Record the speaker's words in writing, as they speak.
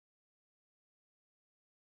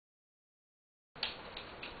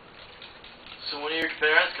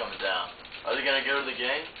parents coming down. Are they gonna go to the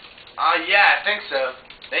game? Yeah, I think so.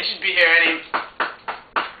 They should be here any...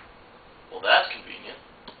 Well, that's convenient.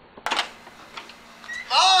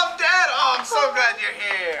 Mom, Dad! Oh, I'm so glad you're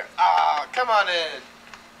here. Come on in.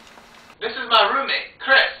 This is my roommate,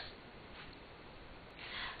 Chris.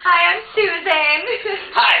 Hi, I'm Susan.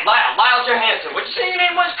 Hi, Miles Johansson. What'd you say your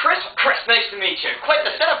name was? Chris? Chris, nice to meet you. Quite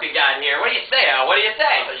the setup you got here. What do you say, Al? What do you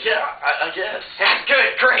say? Yeah, I guess. That's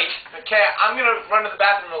good, great. Okay, I'm gonna run to the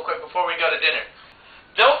bathroom real quick before we go to dinner.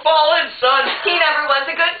 Don't fall in, son. He never was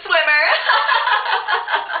a good swimmer.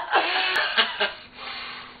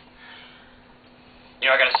 You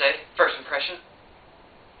know what I gotta say? First impression?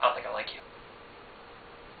 I don't think I like you.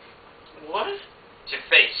 What? It's your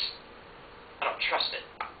face. I don't trust it.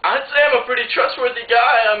 I'd say I'm a pretty trustworthy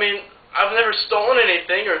guy. I mean, I've never stolen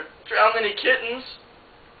anything or drowned any kittens.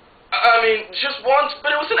 I mean, just once,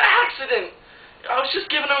 but it was an accident. I was just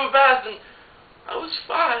giving him a bath, and I was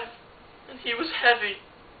 5, and he was heavy.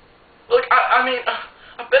 Look, I mean,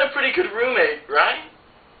 I've been a pretty good roommate, right?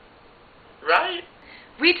 Right?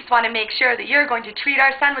 We just want to make sure that you're going to treat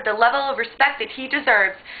our son with the level of respect that he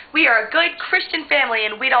deserves. We are a good Christian family,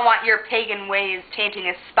 and we don't want your pagan ways tainting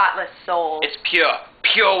his spotless soul. It's pure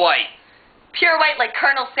white. Pure white like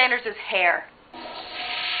Colonel Sanders' hair.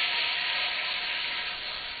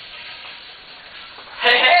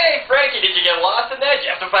 Hey, Frankie, did you get lost in there? Did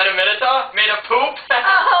you have to fight a Minotaur? Made a poop?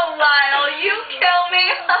 Oh, Lyle, you kill me.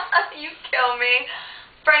 You kill me.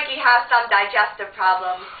 Frankie has some digestive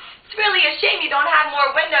problems. It's really a shame you don't have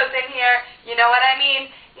more windows in here. You know what I mean?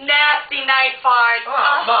 Nasty night farts.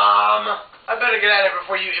 Oh, Mom! I better get out of here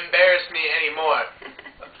before you embarrass me anymore.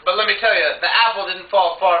 But let me tell you, the apple didn't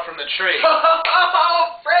fall far from the tree.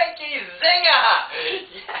 Oh, Frankie, zinger!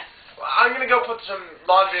 Yes. Well, I'm gonna go put some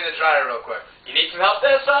laundry in the dryer real quick. You need some help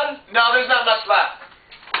there, son? No, there's not much left.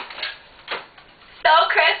 So,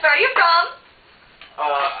 Chris, where are you from?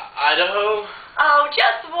 Idaho? Oh,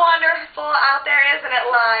 just wonderful out there, isn't it,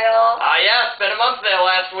 Lyle? Yeah, spent a month there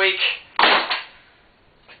last week.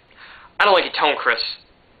 I don't like your tone, Chris.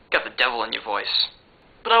 Got the devil in your voice.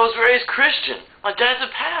 But I was raised Christian. My dad's a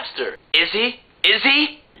pastor. Is he? Is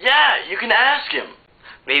he? Yeah, you can ask him.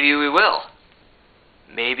 Maybe we will.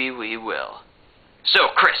 Maybe we will. So,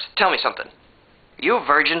 Chris, tell me something. Are you a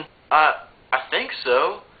virgin? I think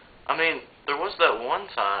so. I mean, there was that one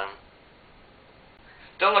time.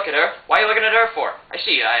 Don't look at her. Why are you looking at her for? I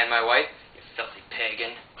see you eyeing my wife, you filthy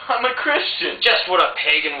pagan. I'm a Christian. Just what a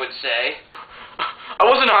pagan would say. I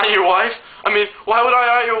wasn't eyeing your wife. I mean, why would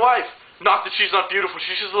I eye your wife? Not that she's not beautiful.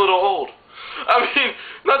 She's just a little old. I mean,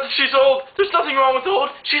 not that she's old. There's nothing wrong with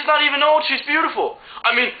old. She's not even old. She's beautiful.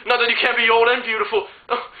 I mean, not that you can't be old and beautiful.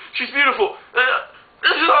 She's beautiful.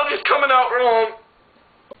 This is all just coming out wrong.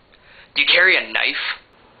 Do you carry a knife?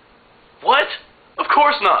 What? Of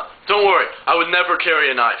course not. Don't worry. I would never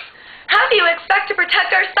carry a knife. How do you expect to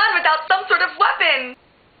protect our son without some sort of weapon?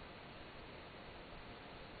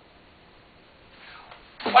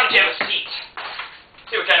 Why don't you have a seat?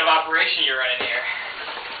 See what kind of operation you're running here.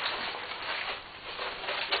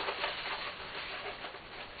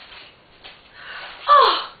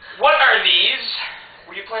 Oh, What are these?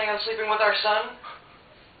 Were you planning on sleeping with our son?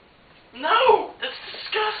 No, that's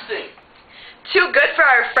disgusting. too good for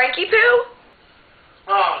our Frankie poo?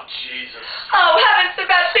 Oh, Jesus. Oh, heavens to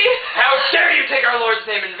Betsy! How dare you take our Lord's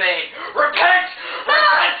name in vain? Repent!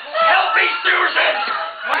 Repent! Help me, Susan!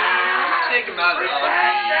 Take him out of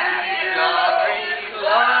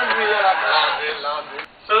laundry.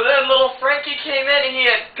 So then little Frankie came in and he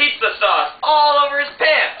had pizza sauce all over his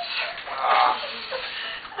pants.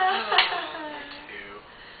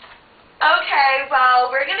 Okay, well,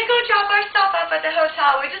 we're gonna go drop our stuff off at the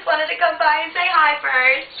hotel. We just wanted to come by and say hi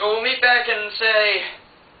first. So we'll meet back in, say,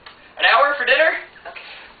 an hour for dinner? Okay.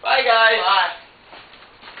 Bye, guys. Bye.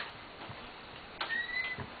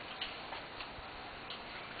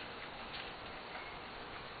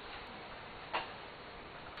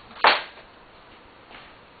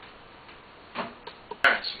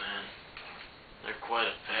 Parents, man. They're quite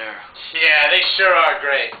a pair. Yeah, they sure are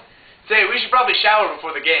great. Say, we should probably shower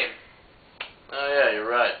before the game. Oh, yeah, you're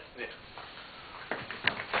right.